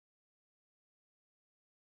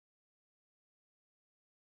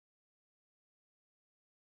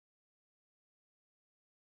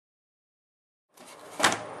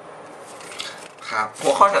ครับหั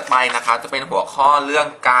วข้อถัดไปนะครับจะเป็นหัวข้อเรื่อง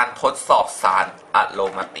การทดสอบสารอะโร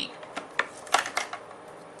มาติก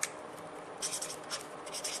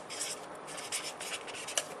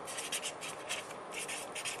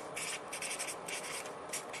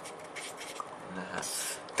นะฮะ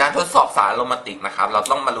การทดสอบสารอะโรมาติกนะครับเรา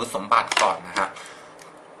ต้องมารู้สมบัติก่อนนะฮะ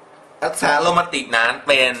สารอะโรมาติกนั้น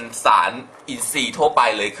เป็นสารอินทรีย์ทั่วไป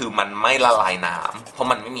เลยคือมันไม่ละลายน้ำเพราะ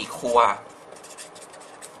มันไม่มีขั้ว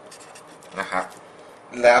นะครับ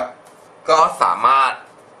แล้วก็สามารถ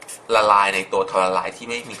ละลายในตัวทอละลายที่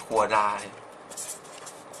ไม่มีขั้วได้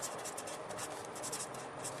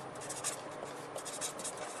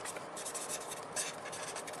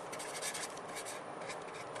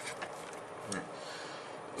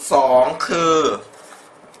สองคือ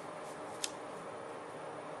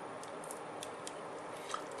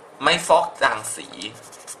ไม่ฟอกจางสี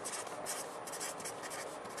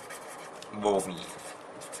โบมี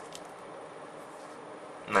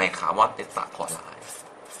ในคาร์บอนเตตราคลอไรด์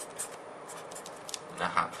น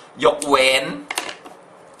ะครับยกเว้น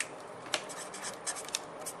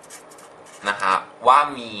นะครับว่า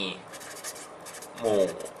มีหมู่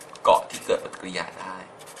เกาะที่เกิดปฏิกิริยาได้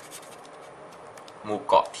หมู่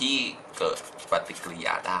เกาะที่เกิดปฏิกิริย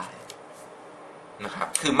าได้นะครับ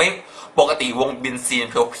คือไม่ปกติวงเบนซีน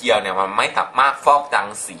เพียวๆเนี่ยมันไม่สามารถฟอกจาง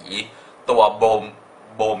สีตัวโ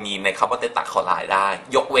บมีนในคาร์บอนเตตราคลอไรด์ได้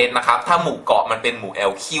ยกเว้นนะครับถ้าหมู่เกาะมันเป็นหมู่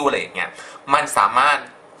LQ อะไรอย่างเงี้ยมันสามารถ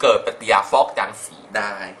เกิดปฏิกิริยาฟอกจางสีไ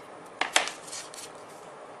ด้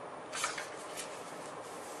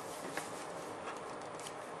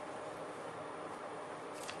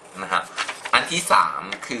นะฮะอันที่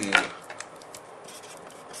3คือ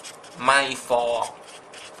ไม่ฟอก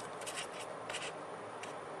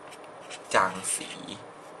จางสี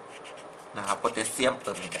นะครับโพแทสเซียมเป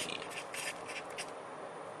อร์แมงกานีส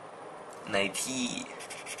ในที่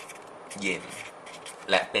เย็น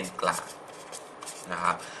และเป็นกลางนะค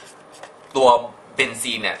รับตัวเบน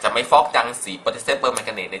ซีนเนี่ยจะไม่ฟอกจางสีโพแทสเซียมเปอร์แมงก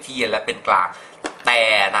านีสในที่เย็นและเป็นกลางแต่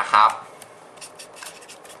นะครับ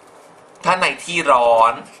ถ้าในที่ร้อ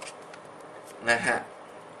นนะฮะ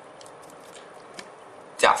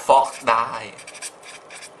จะฟอกได้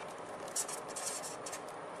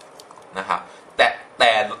นะครับแต่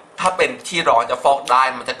ถ้าเป็นที่ร้อนจะฟอกได้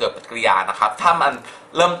มันจะเกิดปฏิกิริยานะครับถ้ามัน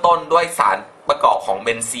เริ่มต้นด้วยสารประกอบของเบ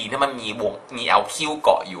นซีนที่มันมีแอลคิวเก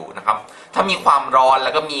าะอยู่นะครับถ้ามีความร้อนแ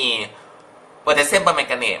ล้วก็มีโพแทสเซียมเปอร์แมง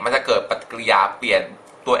กานีสมันจะเกิดปฏิกิริยาเปลี่ยน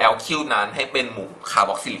ตัวแอลคิวนั้นให้เป็นหมู่คาร์บ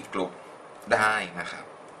อกซิลิกกรุ๊ปได้นะครับ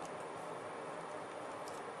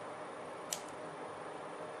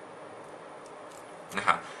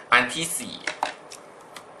อันที่4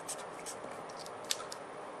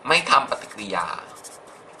ไม่ทำปฏิกิริยา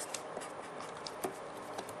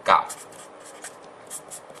กับ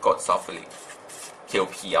กรดซัลฟูริกเ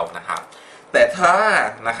พียวๆนะครับแต่ถ้า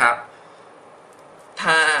นะครับ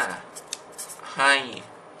ถ้าให้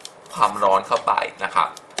ความร้อนเข้าไปนะครับ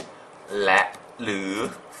และหรือ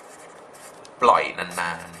ปล่อยน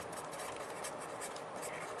าน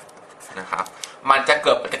ๆนะครับมันจะเ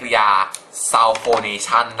กิดปฏิกิริยาซัลโฟเน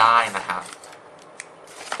ชันได้นะครับ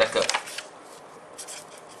จะเกิด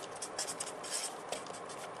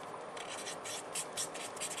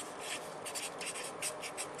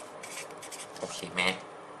โอเคไหม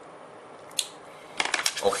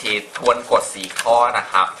โอเคทวนกฎ4ข้อนะ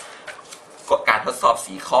ครับกฎการทดสอบ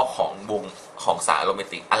4ข้อของวงของสารอะโรมา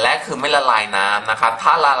ติกอันแรกคือไม่ละลายน้ำนะครับถ้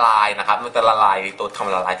าละลายนะครับมันจะละลายตัวท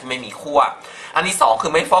ำละลายที่ไม่มีขั้วอันที่2คื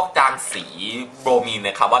อไม่ฟอกจางสีโบรมีนใน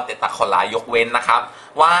คาร์บอนเตตราคลอไรด์ยกเว้นนะครับ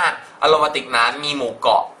ว่าอะโรมาติกนั้นมีหมู่เก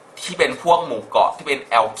าะที่เป็นพวกหมู่เกาะที่เป็น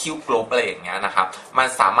LQ กรุ๊ปอะไรอย่างเงี้ยนะครับมัน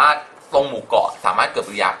สามารถตรงหมู่เกาะสามารถเกิดป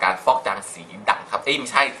ฏิกิริยาการฟอกจางสีด่างครับไม่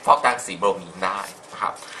ใช่ฟอกจางสีโบรมีนได้นะครั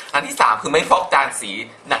บอันที่3คือไม่ฟอกจางสี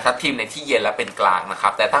ด่างทับทิมในที่เย็นและเป็นกลางนะครั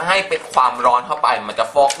บแต่ถ้าให้เป็นความร้อนเข้าไปมันจะ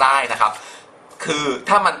ฟอกได้นะครับคือ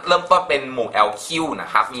ถ้ามันเริ่มต้นเป็นหมู่ LQ น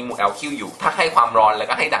ะครับมีหมู่ LQ อยู่ถ้าให้ความร้อนแล้ว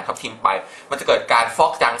ก็ให้ด่างทับทิมไปมันจะเกิดการฟอ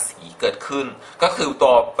กจางสีเกิดขึ้นก็คือตั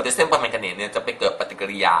วโพแทสเซียมเปอร์แมงกานีสเนี่ยจะไปเกิดปฏิกิ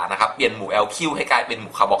ริยานะครับเปลี่ยนหมู่ LQ ให้กลายเป็นห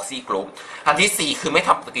มู่คาร์บอกซิลกรุ๊ปอันที่4คือไม่ท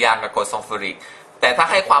ำปฏิกิริยากับกรดซัลฟูริกแต่ถ้า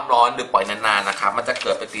ให้ความร้อนหรือปล่อยนานๆนะครับมันจะเ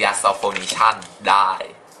กิดปฏิกิริยาซัลโฟเนชันได้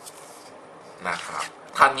นะครับ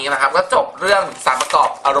ครั้งนี้นะครับก็จบเรื่องสารประกอบ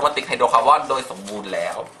อะโรมาติกไฮโดรคาร์บอนโดยสมบูรณ์แล้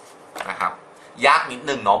วนะครับยากนิด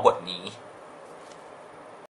นึงเนาะบทนี้